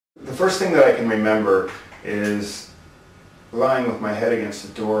The first thing that I can remember is lying with my head against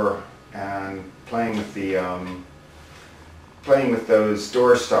the door and playing with those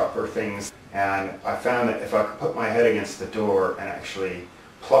door stopper things, and I found that if I could put my head against the door and actually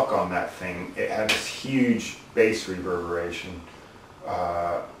pluck on that thing, it had this huge bass reverberation,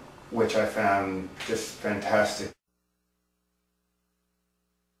 which I found just fantastic.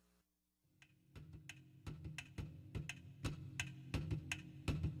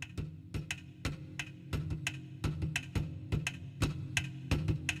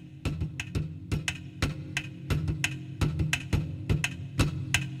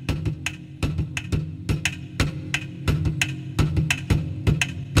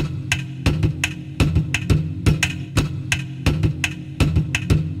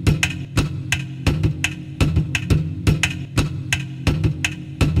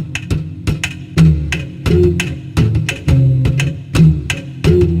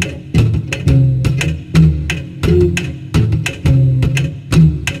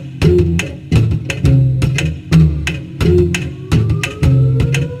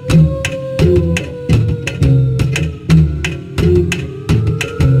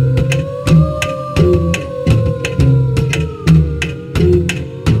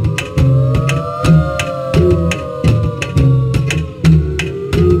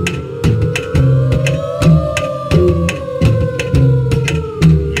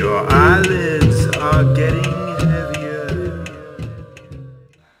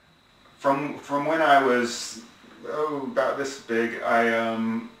 From when I was about this big, I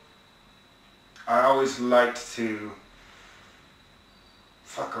always liked to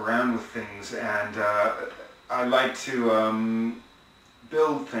fuck around with things, and I liked to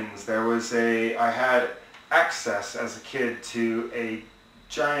build things. I had access as a kid to a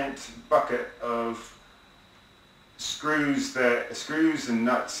giant bucket of screws and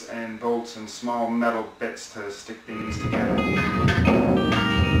nuts and bolts and small metal bits to stick things together.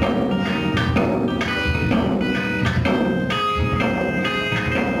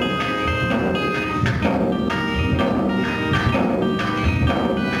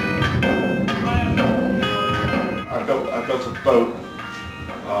 I built a boat.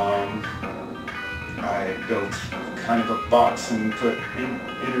 I built kind of a box and put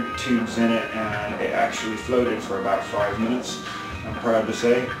inner tubes in it, and it actually floated for about 5 minutes, I'm proud to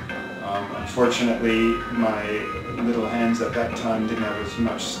say. Unfortunately, my little hands at that time didn't have as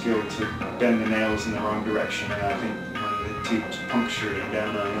much skill to bend the nails in the wrong direction, and I think one of the tubes punctured and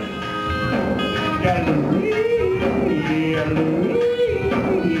down I went.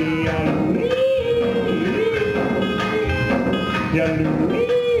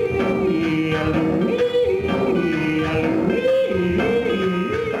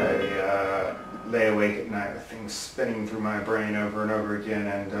 I lay awake at night with things spinning through my brain over and over again,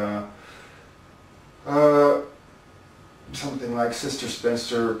 and something like Sister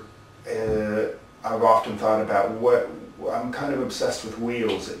Spencer, I've often thought about I'm kind of obsessed with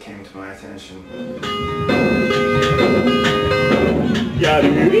wheels. It came to my attention.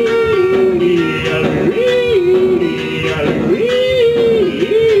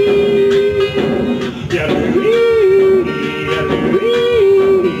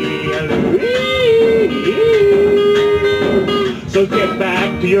 So get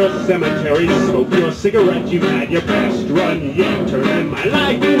back to your cemetery, smoke your cigarette, you've had your best run yet. Turning my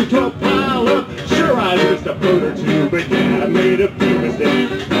life into a pile of, sure I missed a boat or two, but yeah, I made a few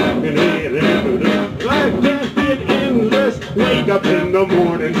mistakes. Life can't get endless, wake up in the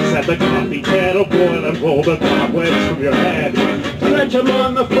morning, set the coffee kettle boiling, pull the cobwebs from your head. Stretch them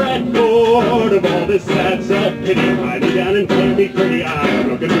on the fretboard of all this sad self-pity, hide me down and play me pretty, I'm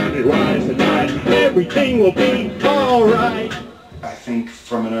looking really wise tonight. Everything will be alright. I think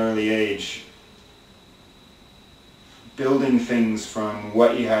from an early age, building things from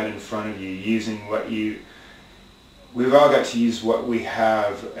what you had in front of you, using we've all got to use what we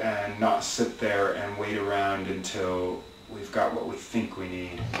have and not sit there and wait around until we've got what we think we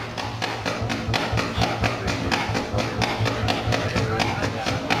need.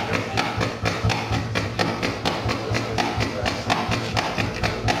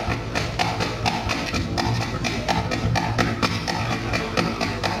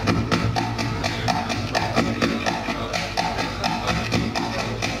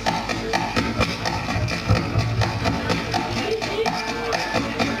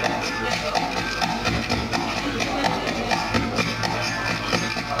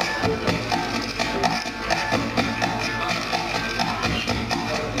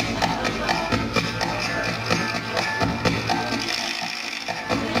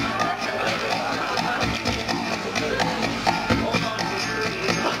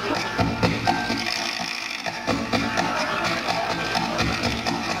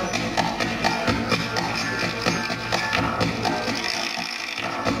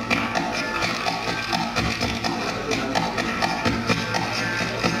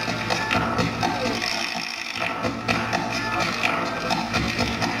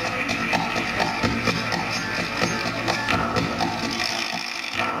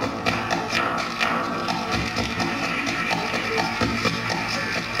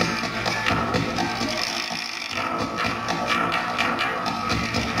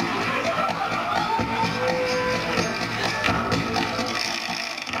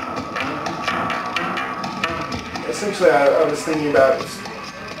 initially I was thinking about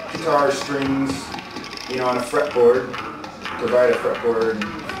guitar strings, you know, on a fretboard. Divide a fretboard,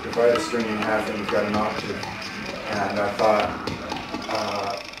 divide a string in half, and you've got an octave. And I thought,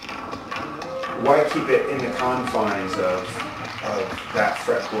 why keep it in the confines of that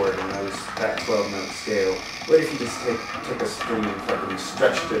fretboard and that 12-note scale? What if you just took a string and fucking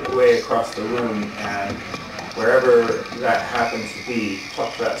stretched it way across the room, and wherever that happens to be,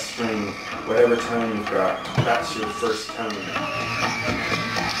 pluck that string, whatever tone you've got, that's your first tone.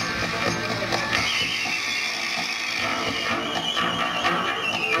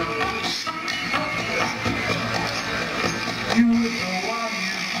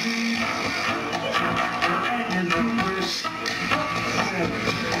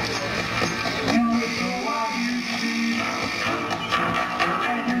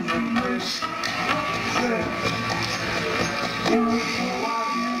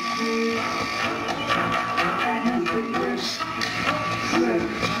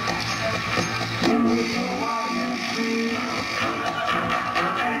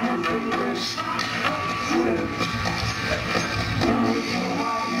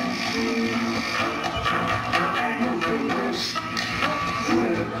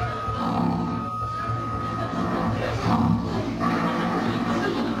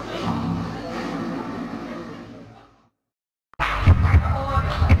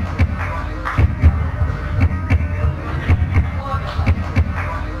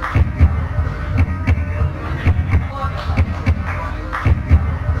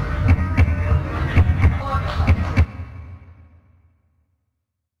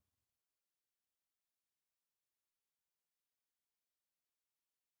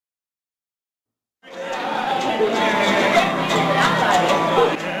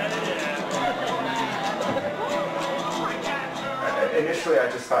 Initially, I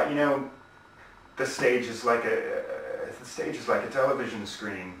just thought, you know, the stage is like a television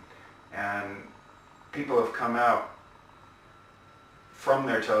screen, and people have come out from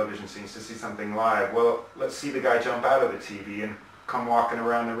their television scenes to see something live. Well, let's see the guy jump out of the TV and come walking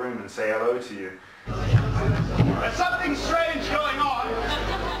around the room and say hello to you. There's something strange going on.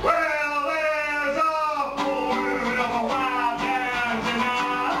 Well, there's a full moon over Wowtown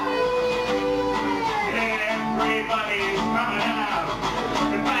tonight. Everybody's coming out.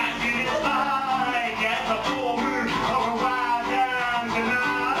 In fact, it is like it's a full moon over Wowtown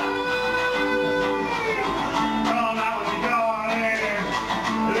tonight. Come out with me, darling.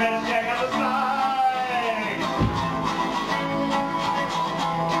 Let's check out the sights.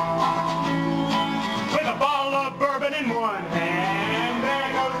 With a bottle of bourbon in one hand, there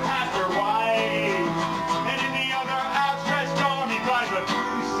goes Pastor White, and in the other outstretched arm he flies a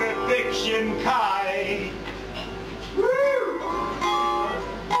crucifixion kite. Woo!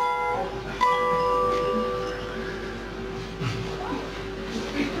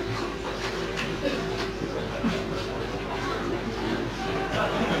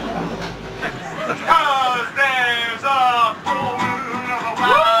 Cause there's a full moon of a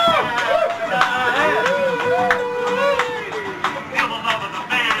Wowtown tonight. Feel the love of the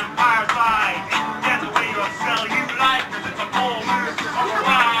vampire fight. Get the way you'll sell you like, cause it's a full moon of a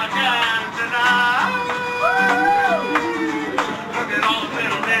Wowtown tonight. Look at all the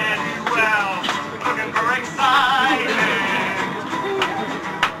little men do well, looking for excitement.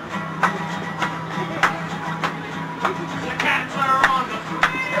 The cats are on the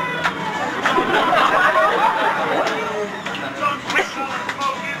some whistle and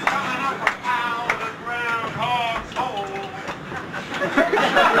smoke is coming up from out the groundhog's hole.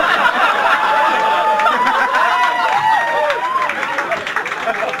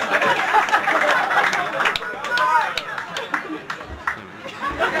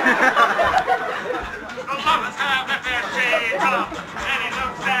 The lovers have left their shades up, and it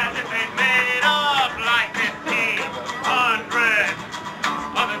looks as if they've made up like 1,500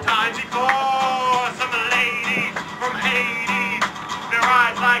 other times before. Some ladies from Hades, their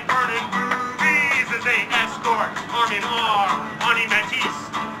eyes like burning rubies as they escort arm in arm Ani Matisse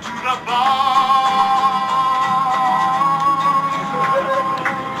to the bar.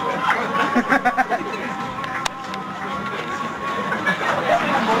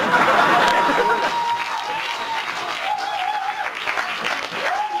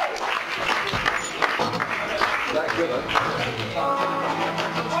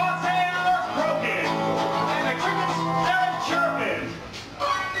 The bobtail are croaking, and the crickets they're chirping.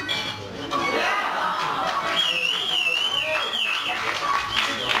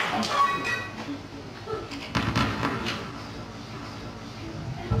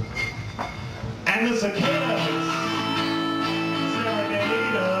 And the cicadas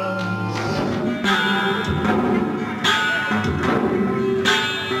serenade us.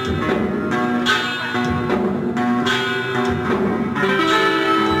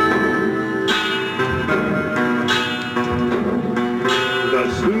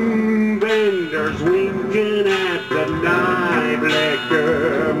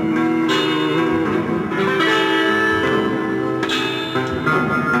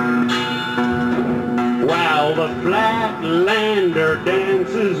 Flatlander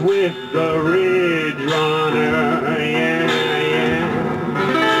dances with the Ridge Runner, yeah, yeah.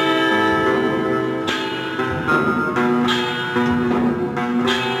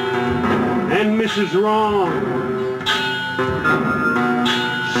 And Mrs. Wrong,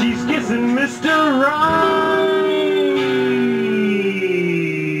 she's kissing Mr. Right.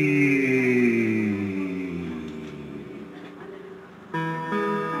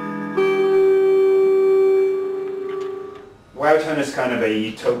 Wowtown is kind of a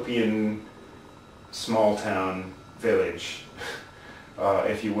utopian small town village,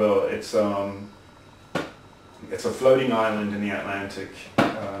 if you will. It's a floating island in the Atlantic.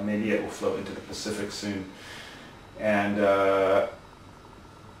 Maybe it will float into the Pacific soon. And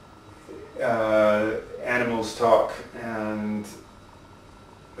animals talk, and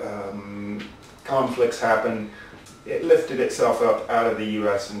conflicts happen. It lifted itself up out of the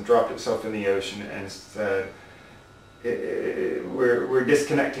U.S. and dropped itself in the ocean and said, we're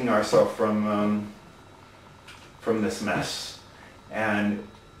disconnecting ourselves from this mess, and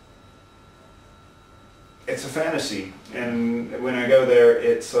it's a fantasy. And when I go there,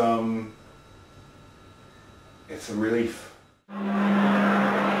 it's a relief.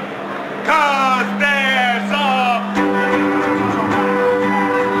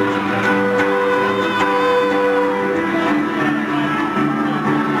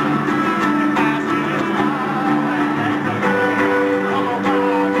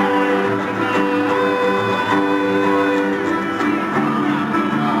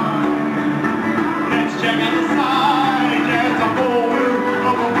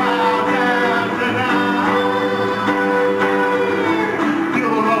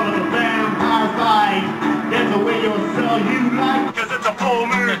 'Cause there's a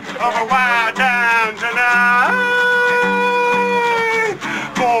of a wild town tonight.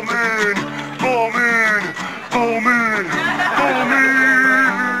 Full moon, full moon, full moon, full moon.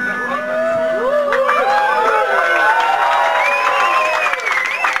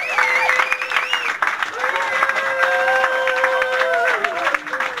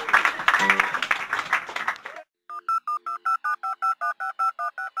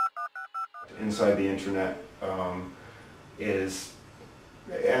 Inside the Internet is,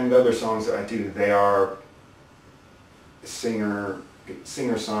 and other songs that I do, they are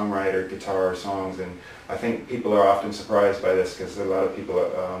singer-songwriter guitar songs, and I think people are often surprised by this because a lot of people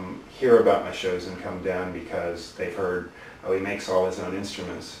hear about my shows and come down because they've heard, oh, he makes all his own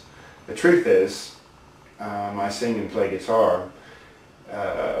instruments. The truth is, I sing and play guitar,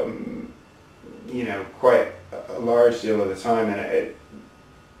 you know, quite a large deal of the time, and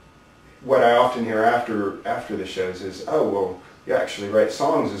what I often hear after the shows is, oh, well, you actually write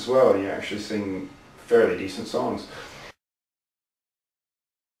songs as well, and you actually sing fairly decent songs.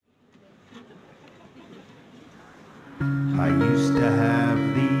 I used to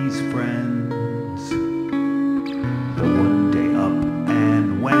have these friends that one day up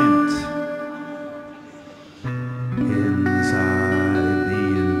and went inside the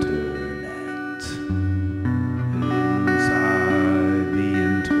internet, inside the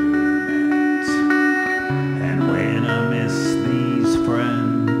internet. And when I miss these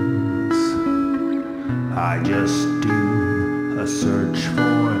friends, I just do a search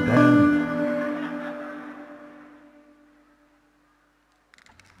for them.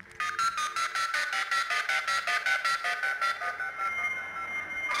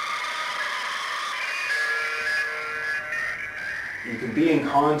 You can be in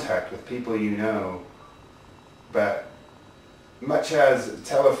contact with people you know, but much as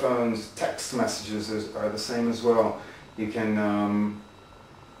telephones, text messages are the same as well. You can,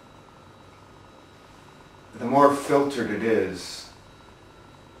 the more filtered it is,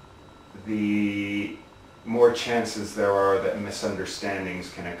 the more chances there are that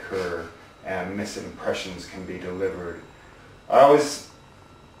misunderstandings can occur and misimpressions can be delivered. I always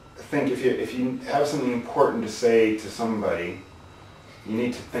think if you have something important to say to somebody, you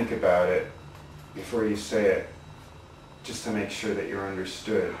need to think about it before you say it, just to make sure that you're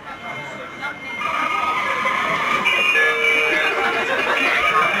understood.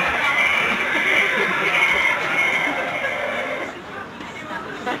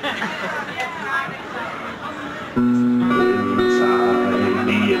 Inside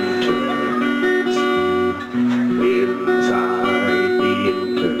the internet, inside the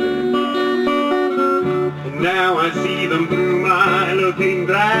internet. And now I see them through my looking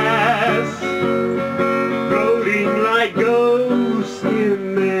glass, floating like ghosts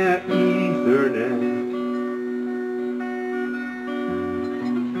in their Ethernet.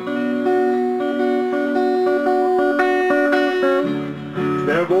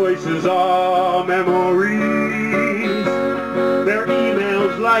 Their voices are memories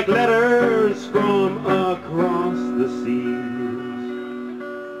like letters from across the seas.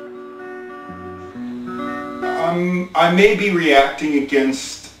 I may be reacting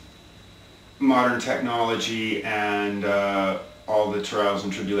against modern technology and all the trials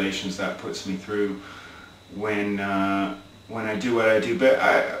and tribulations that puts me through when I do what I do, but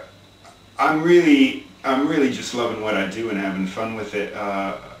I'm really just loving what I do and having fun with it.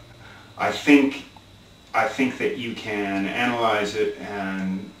 I think that you can analyze it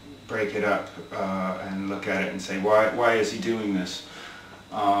and break it up and look at it and say, why is he doing this?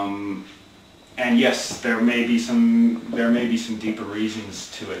 And yes, there may be some deeper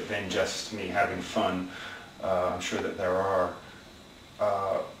reasons to it than just me having fun. I'm sure that there are.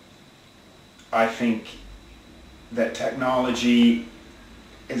 I think that technology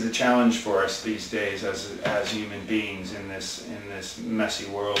is a challenge for us these days as human beings in this messy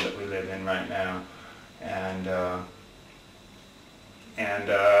world that we live in right now. And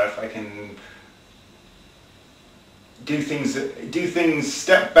if I can do things,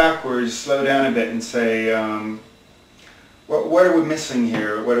 step backwards, slow down a bit, and say, what are we missing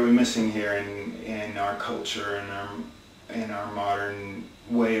here? What are we missing here in our culture and in our modern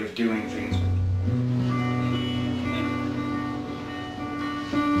way of doing things?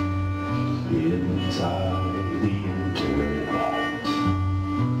 Inside the internet.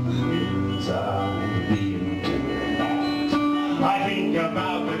 Inside the internet. I think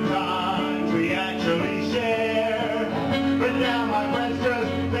about the times we actually shared, but now my friends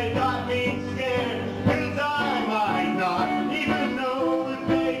just, they got me scared, 'cause I might not even know if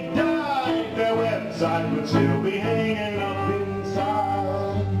they died. Their website would still be hanging up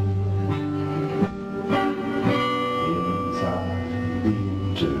inside. Inside the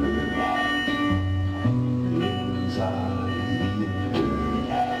internet. Inside the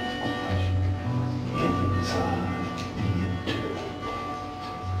internet. Inside the internet.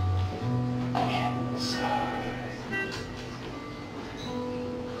 Inside.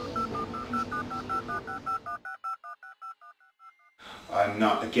 I'm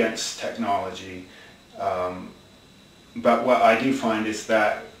not against technology, but what I do find is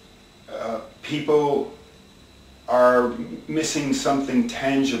that people are missing something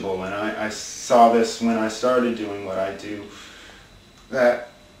tangible, and I saw this when I started doing what I do,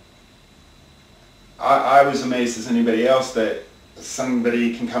 that I was amazed as anybody else that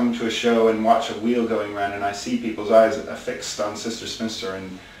somebody can come to a show and watch a wheel going around, and I see people's eyes affixed on Sister Spinster,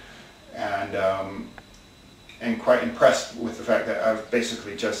 and quite impressed with the fact that I've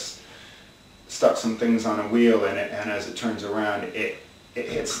basically just stuck some things on a wheel, and as it turns around, it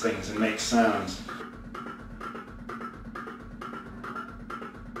hits things and makes sounds.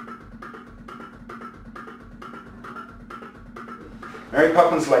 Mary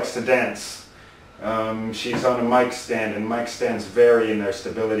Poppins likes to dance. She's on a mic stand, and mic stands vary in their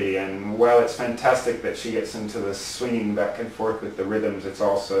stability, and while it's fantastic that she gets into the swinging back and forth with the rhythms, it's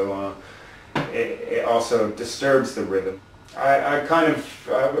also it also disturbs the rhythm. I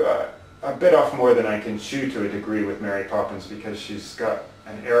bit off more than I can chew to a degree with Mary Poppins, because she's got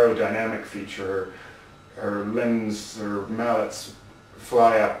an aerodynamic feature. Her limbs, her mallets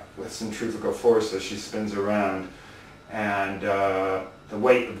fly up with centrifugal force as she spins around, and the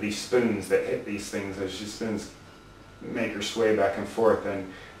weight of these spoons that hit these things as she spins make her sway back and forth.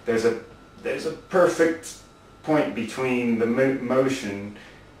 And there's a perfect point between the motion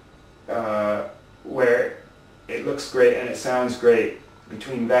where it looks great and it sounds great,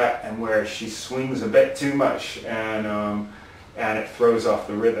 between that and where she swings a bit too much and it throws off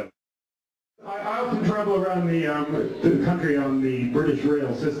the rhythm. I often travel around the country on the British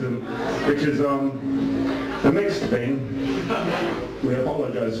rail system, which is a mixed thing. We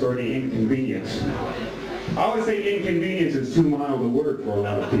apologize for any inconvenience. I always say inconvenience is too mild a word for a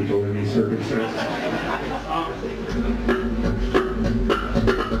lot of people in these circumstances.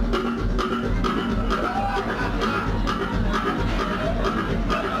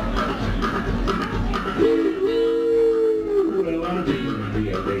 Well, I'm doing the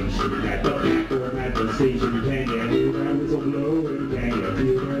ovation at the platform at the station. Can you hear that whistle blowing? Can you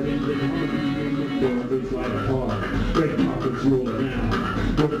feel that engine humming? The doors light apart. Great pockets rolling out.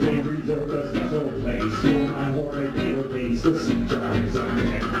 What they reserve a special place. Feel my hornicating face. The sea drives on the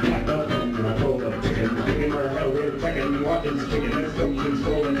neck. Like a phone I pull up chicken. Picking her hell with checking. Watching chicken. That's something's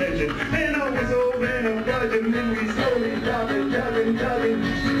full attention. And a whistle and a gudgeon. Then we slowly jogging.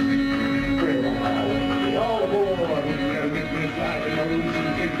 All aboard. We gotta get this life in the ocean.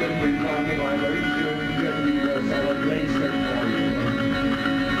 Kick them with my vibration. Get me a solid place there for you.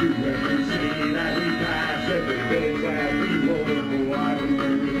 You every city that we pass, every village that we roll in. I don't know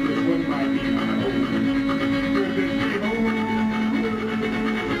if this one might be my home. Could this be home?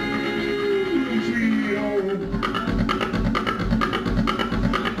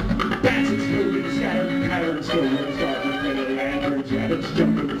 Let's go, let's start with the lanterns, rabbits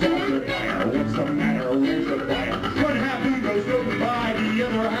jumping across the fire. What's the matter? Where's the fire? One half of goes over by, the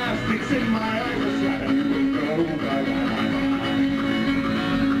other half sticks in my eyes. A slapping you with the bye.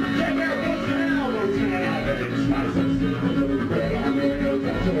 Check out what's now, Wowtown. It's nice and still, a little red on the nose,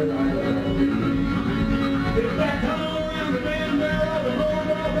 that's where I love you. It's that time around the bend where all the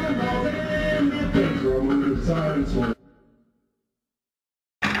robots and balls and the things are moving to silence for.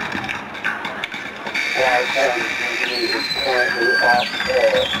 Wowtown TV is currently off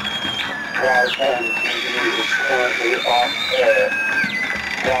air. Wowtown TV is currently off air.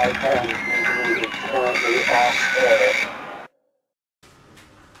 Wowtown TV is currently off air.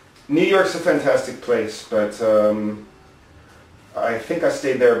 New York's a fantastic place, but I think I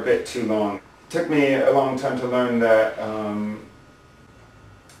stayed there a bit too long. It took me a long time to learn that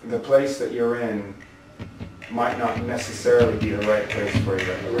the place that you're in might not necessarily be the right place for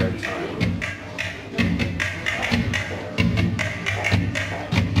you at the right time.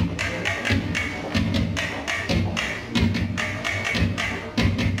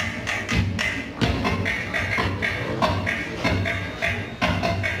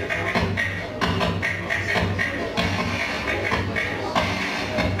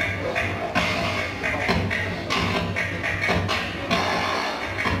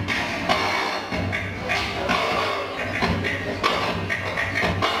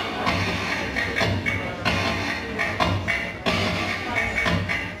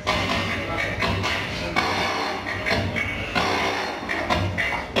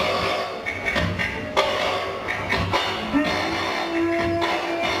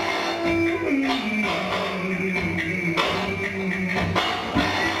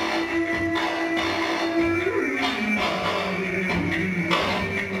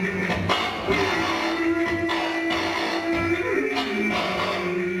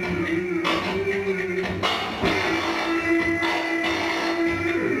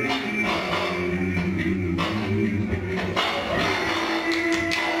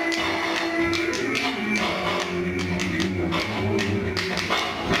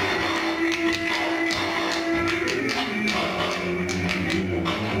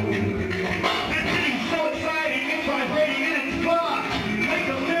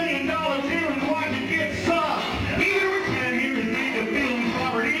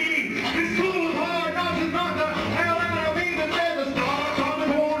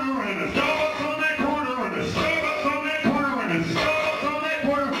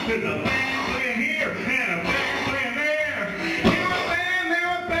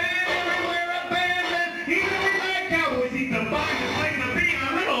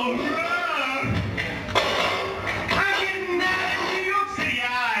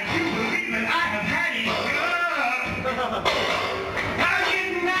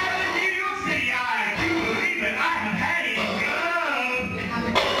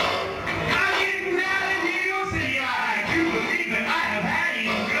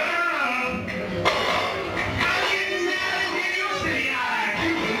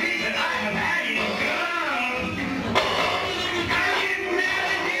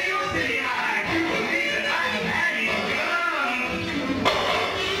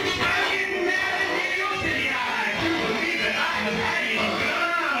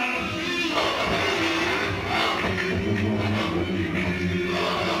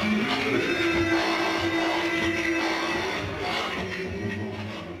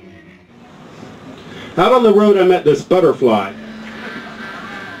 Out on the road I met this butterfly.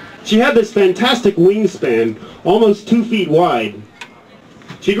 She had this fantastic wingspan, almost 2 feet wide.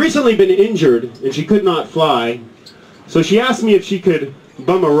 She'd recently been injured and she could not fly, so she asked me if she could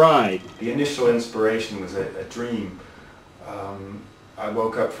bum a ride. The initial inspiration was a dream. I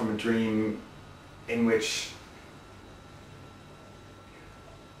woke up from a dream in which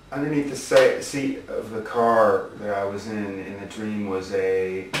underneath the seat of the car that I was in the dream was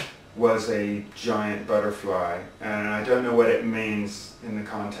a giant butterfly, and I don't know what it means in the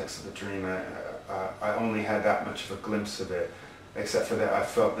context of the dream. I only had that much of a glimpse of it, except for that I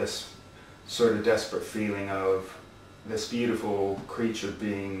felt this sort of desperate feeling of this beautiful creature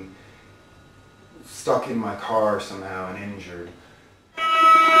being stuck in my car somehow and injured.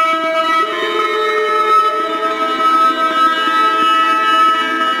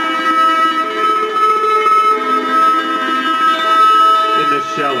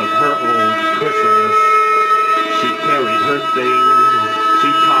 Shell of her old chrysalis, she carried her things, she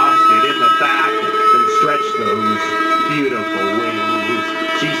tossed it in the back and stretched those beautiful wings.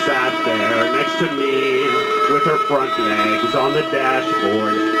 She sat there next to me with her front legs on the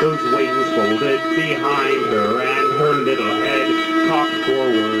dashboard, those wings folded behind her and her little head cocked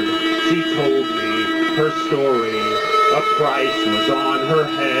forward. She told me her story. A price was on her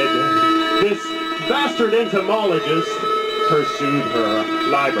head. This bastard entomologist pursued her,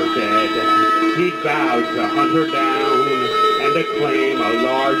 live or dead. He'd vowed to hunt her down and to claim a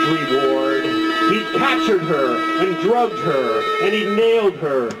large reward. He'd captured her and drugged her, and he nailed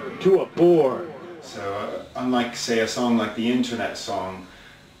her to a board. So unlike, say, a song like the Internet song,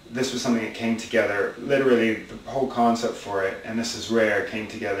 this was something that came together, literally the whole concept for it, and this is rare, came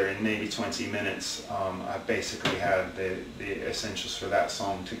together in maybe 20 minutes. I basically had the essentials for that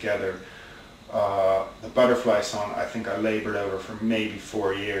song together. The Butterfly song, I think I labored over for maybe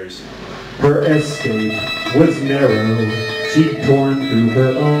 4 years. Her escape was narrow, she'd torn through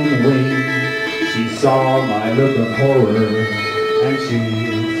her own wing. She saw my look of horror, and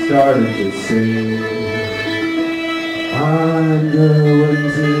she started to sing. I'm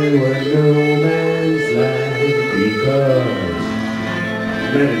going to a no man's land because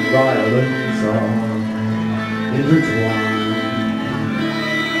men and violence are intertwined.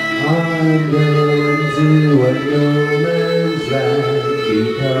 I'm going to a no man's land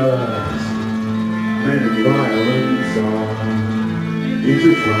because men and violence are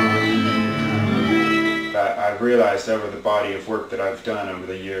intertwined. I've realized over the body of work that I've done over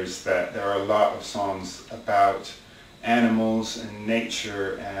the years that there are a lot of songs about animals and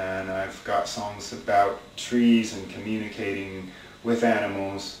nature, and I've got songs about trees and communicating with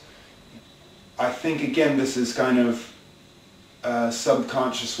animals. I think again this is kind of a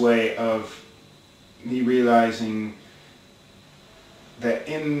subconscious way of me realizing that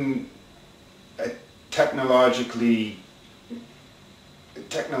in a technologically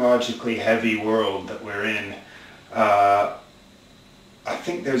heavy world that we're in, I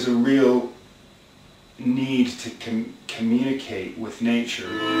think there's a real need to communicate with nature.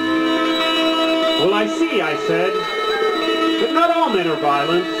 Well, I see, I said, but not all men are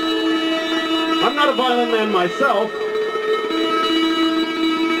violent. I'm not a violent man myself.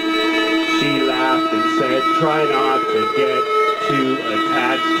 She laughed and said, try not to get too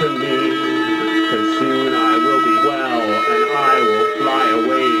attached to me, 'cause soon I will be well and I will fly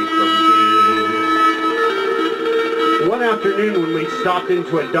away from thee. One afternoon when we stopped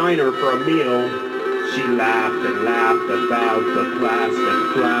into a diner for a meal, she laughed and laughed about the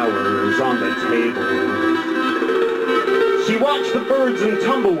plastic flowers on the table. She watched the birds and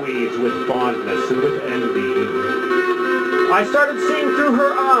tumbleweeds with fondness and with envy. I started seeing through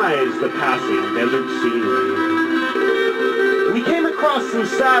her eyes the passing desert scenery. We came across some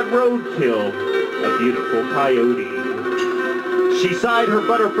sad roadkill, a beautiful coyote. She sighed her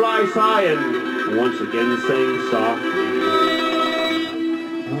butterfly sigh and once again sang softly.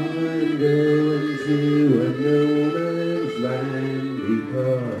 I'm going to a no man's land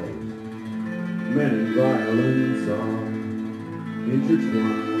because men and violence are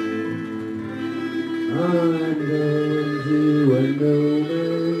intertwined. I'm going to a no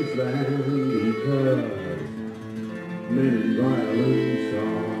man's land because men and violence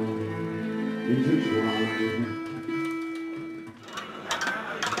are intertwined.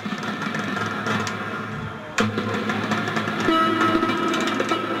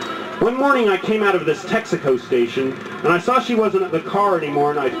 One morning I came out of this Texaco station, and I saw she wasn't at the car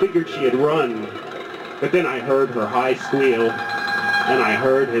anymore, and I figured she had run. But then I heard her high squeal, and I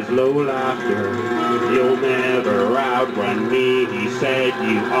heard his low laughter. You'll never outrun me, he said,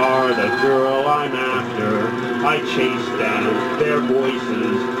 you are the girl I'm after. I chased down their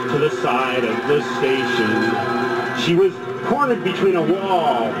voices to the side of the station. She was cornered between a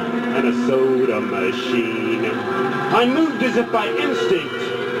wall and a soda machine. I moved as if by instinct.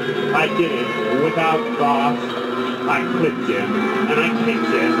 I did it without thought. I clipped him, and I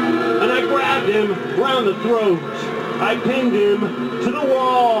kicked him, and I grabbed him round the throat. I pinned him to the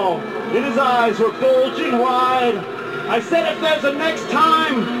wall, and his eyes were bulging wide. I said, if there's a next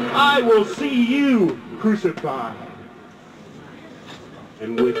time, I will see you crucified.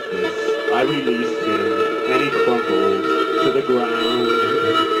 And with this, I released him, and he crumpled to the ground.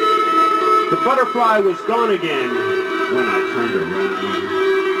 The butterfly was gone again when I turned around.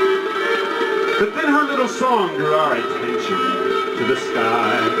 But then her little song drew our attention to the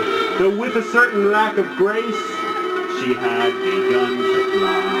sky, though with a certain lack of grace, she had begun to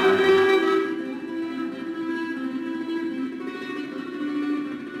fly.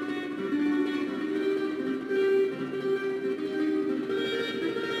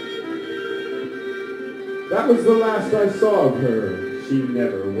 That was the last I saw of her. She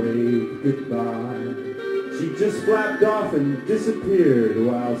never waved goodbye. She just flapped off and disappeared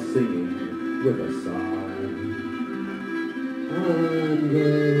while singing with a sigh. I'm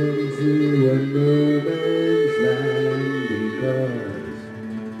going to a no man's land because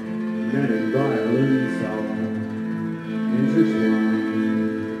men in violins all intertwined.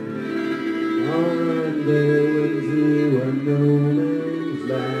 Rendezvous into a no man's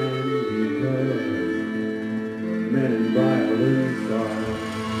land because men in violins are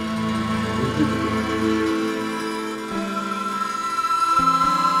intertwined.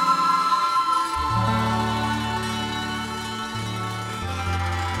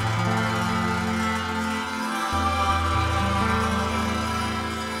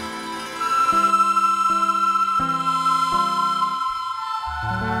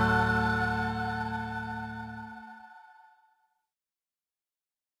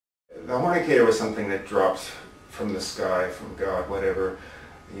 The Hornicator was something that dropped from the sky, from God, whatever,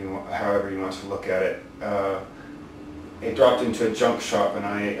 however you want to look at it. It dropped into a junk shop and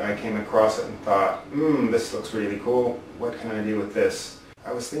I came across it and thought, this looks really cool, what can I do with this?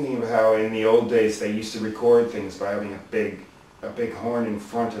 I was thinking of how in the old days they used to record things by having a big horn in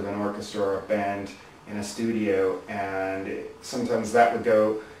front of an orchestra or a band in a studio, and sometimes that would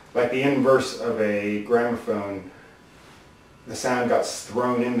go, like the inverse of a gramophone, the sound got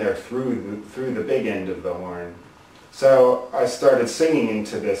thrown in there through the big end of the horn. So I started singing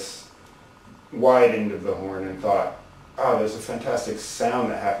into this wide end of the horn and thought, oh, there's a fantastic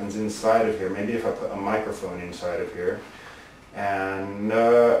sound that happens inside of here. Maybe if I put a microphone inside of here. And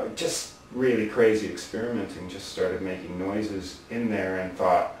just really crazy experimenting, just started making noises in there and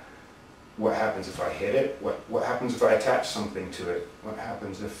thought, what happens if I hit it? What happens if I attach something to it? What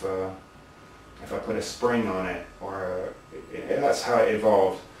happens if I put a spring on it? And that's how it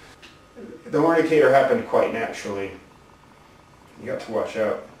evolved. The Hornicator happened quite naturally. You got to watch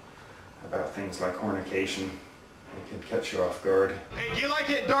out about things like hornication. It can catch you off guard. Hey, do you like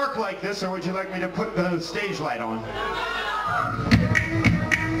it dark like this, or would you like me to put the stage light on?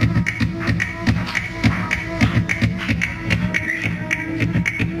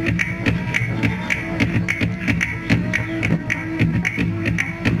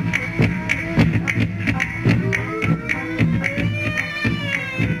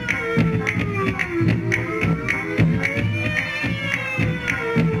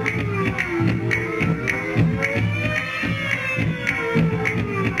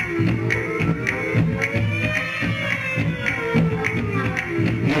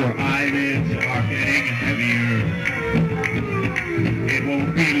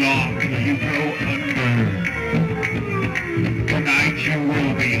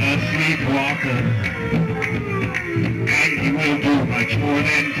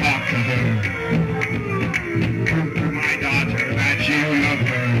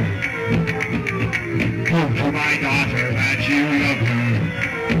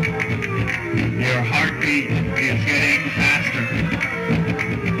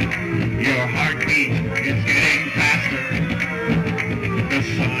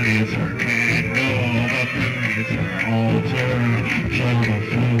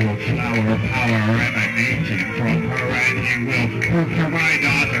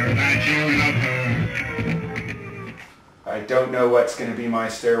 I don't know what's going to be my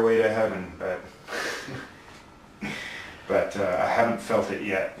stairway to heaven, but I haven't felt it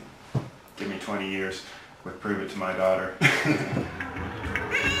yet. Give me 20 years, would prove it to my daughter.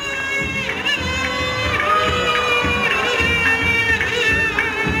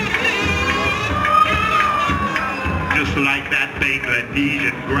 Just like that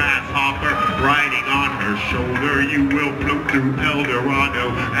Bangladesian grasshopper riding on her shoulder, you will float through El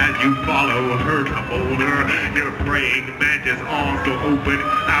Dorado as you follow her to boulder. Your praying mantis also open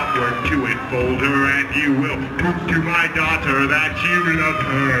outward to enfold her, and you will prove to my daughter that you love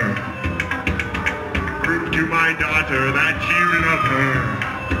her. Prove to my daughter that you love her.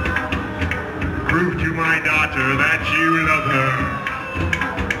 Prove to my daughter that you love her.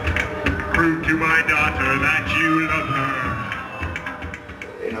 Prove to my daughter that you love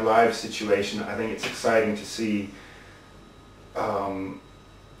her. In a live situation, I think it's exciting to see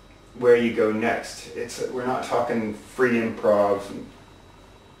where you go next. We're not talking free improv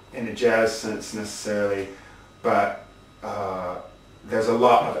in a jazz sense necessarily, but there's a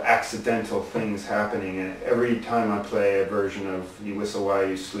lot of accidental things happening, and every time I play a version of You Whistle While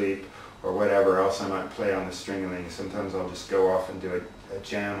You Sleep or whatever else I might play on the stringling, sometimes I'll just go off and do a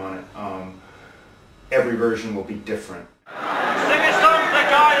jam on it. Every version will be different. Sing a song to the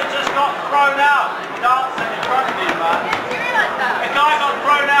guy that just got thrown out dancing in front of you, man. The guy got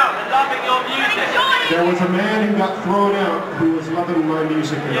thrown out and loving your music. There was a man who got thrown out who was loving my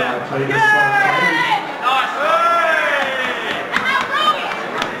music, and I played this song for him. Nice.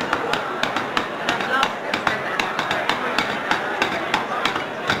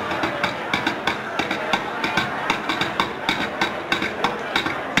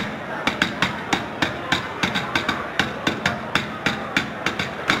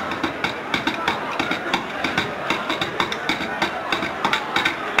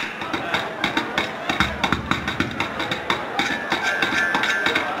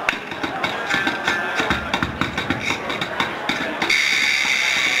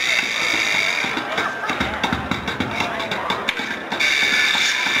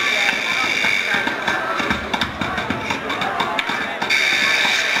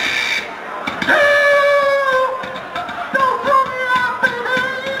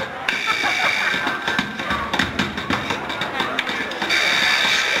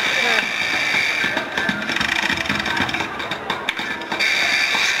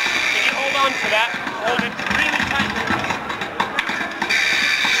 point to that. Hold it really tight.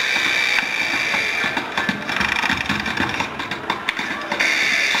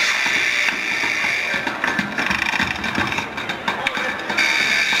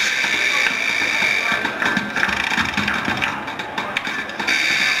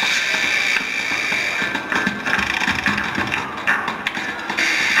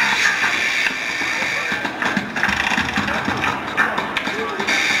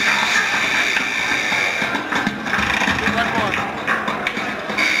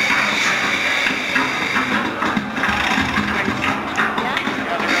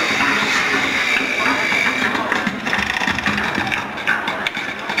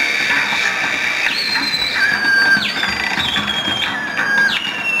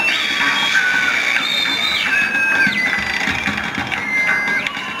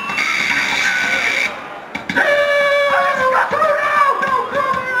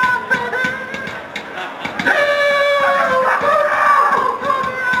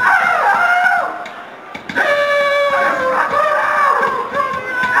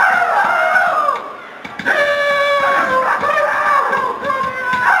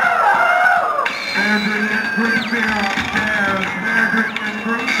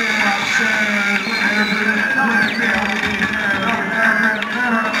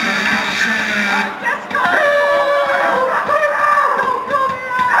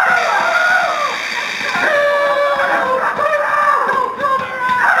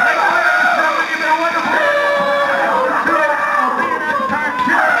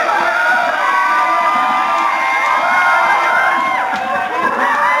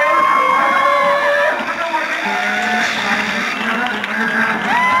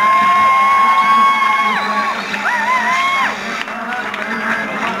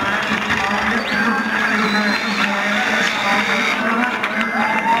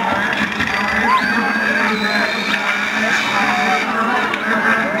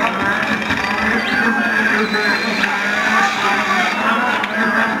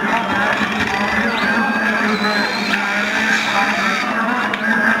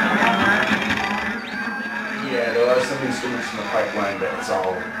 Instruments in the pipeline, but it's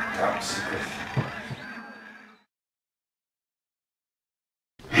all top secret.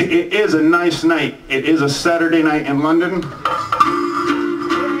 It is a nice night. It is a Saturday night in London.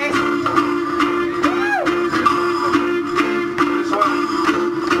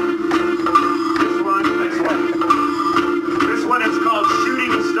 This one is called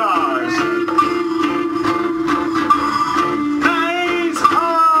Shooting Stars.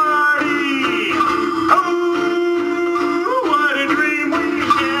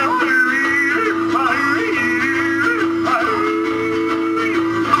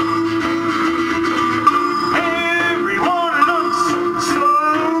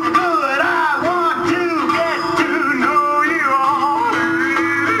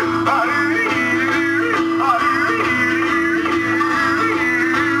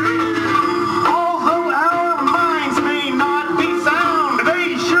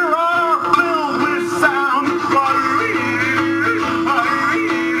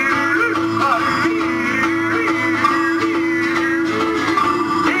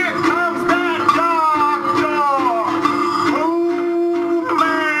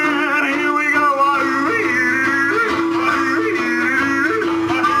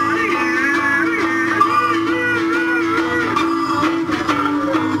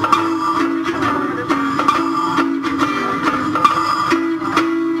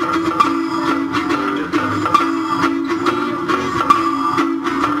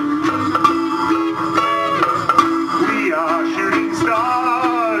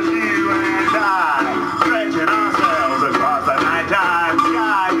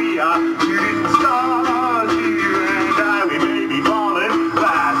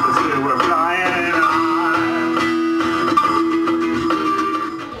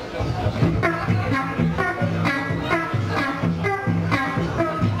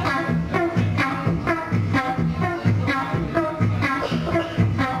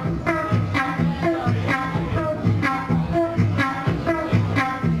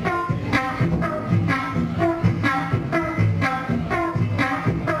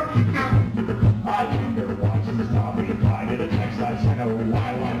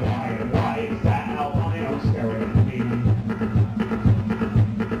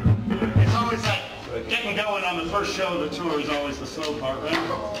 First show of the tour is always the slow part, right?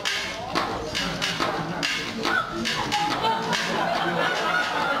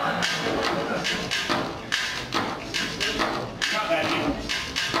 Not bad,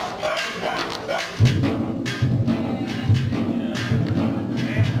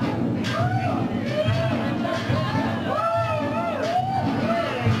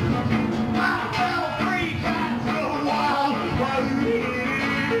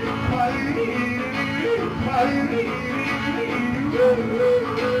 I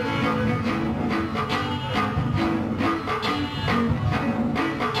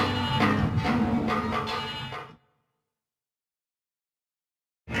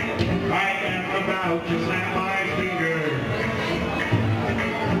am about to snap